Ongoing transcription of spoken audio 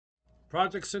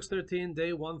Project 613,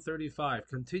 day 135,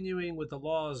 continuing with the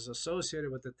laws associated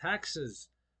with the taxes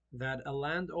that a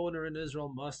landowner in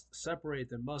Israel must separate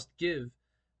and must give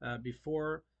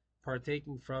before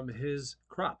partaking from his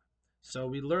crop. So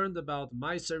we learned about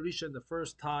Ma'aser Rishon, the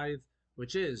first tithe,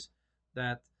 which is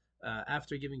that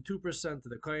after giving 2% to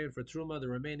the Kohen for Truma, the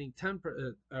remaining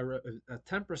 10%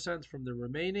 from the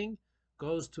remaining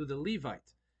goes to the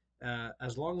Levite.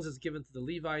 As long as it's given to the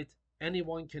Levite,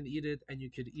 anyone can eat it, and you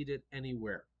could eat it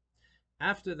anywhere.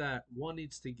 After that, one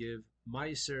needs to give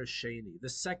Ma'aser Sheni, the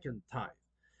second tithe.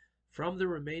 From the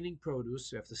remaining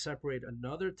produce, you have to separate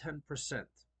another 10%.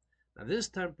 Now, this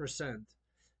 10%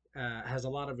 has a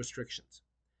lot of restrictions.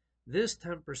 This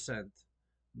 10%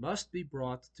 must be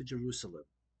brought to Jerusalem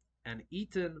and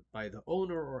eaten by the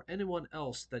owner or anyone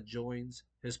else that joins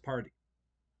his party.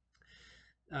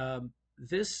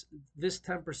 This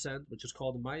 10%, which is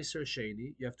called Ma'aser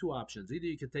Sheni, you have two options. Either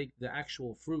you can take the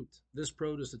actual fruit, this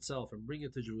produce itself, and bring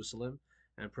it to Jerusalem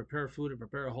and prepare food and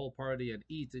prepare a whole party and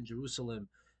eat in Jerusalem,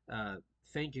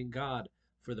 thanking God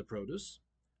for the produce.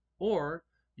 Or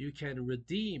you can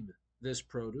redeem this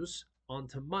produce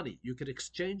onto money. You could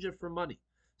exchange it for money.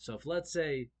 So if, let's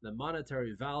say, the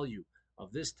monetary value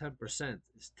of this 10%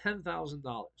 is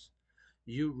 $10,000,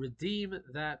 you redeem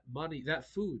that money, the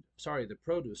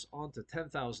produce, onto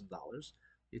 $10,000.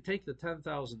 You take the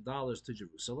 $10,000 to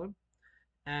Jerusalem,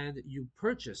 and you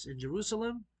purchase in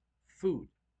Jerusalem food,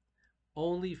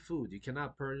 only food. You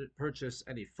cannot purchase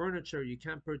any furniture. You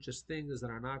can't purchase things that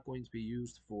are not going to be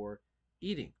used for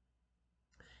eating.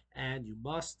 And you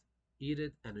must eat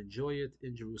it and enjoy it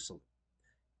in Jerusalem.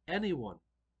 Anyone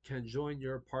can join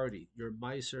your party, your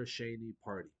Ma'aser Sheni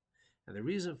party. And the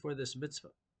reason for this mitzvah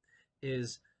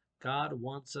is God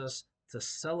wants us to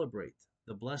celebrate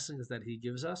the blessings that he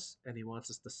gives us, and he wants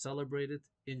us to celebrate it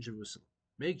in Jerusalem.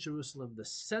 Make Jerusalem the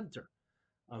center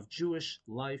of Jewish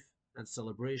life and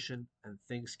celebration and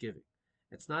thanksgiving.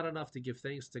 It's not enough to give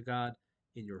thanks to God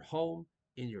in your home,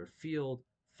 in your field,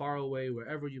 far away,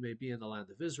 wherever you may be in the land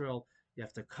of Israel. You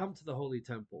have to come to the Holy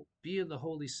Temple, be in the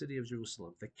holy city of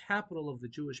Jerusalem, the capital of the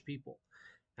Jewish people,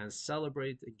 and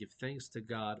celebrate and give thanks to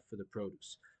God for the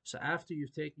produce. So after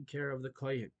you've taken care of the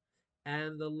Kohen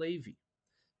and the Levi,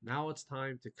 now it's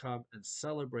time to come and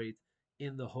celebrate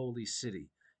in the holy city.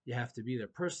 You have to be there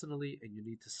personally, and you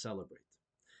need to celebrate.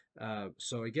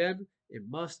 So again, it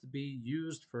must be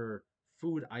used for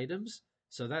food items.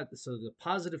 So the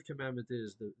positive commandment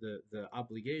is the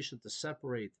obligation to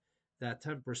separate that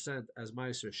 10% as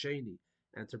Ma'aser Sheni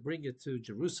and to bring it to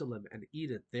Jerusalem and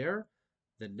eat it there.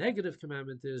 The negative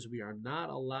commandment is we are not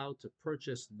allowed to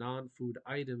purchase non-food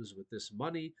items with this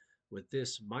money, with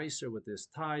this Ma'aser, with this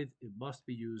tithe. It must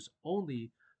be used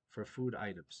only for food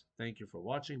items. Thank you for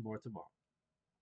watching. More tomorrow.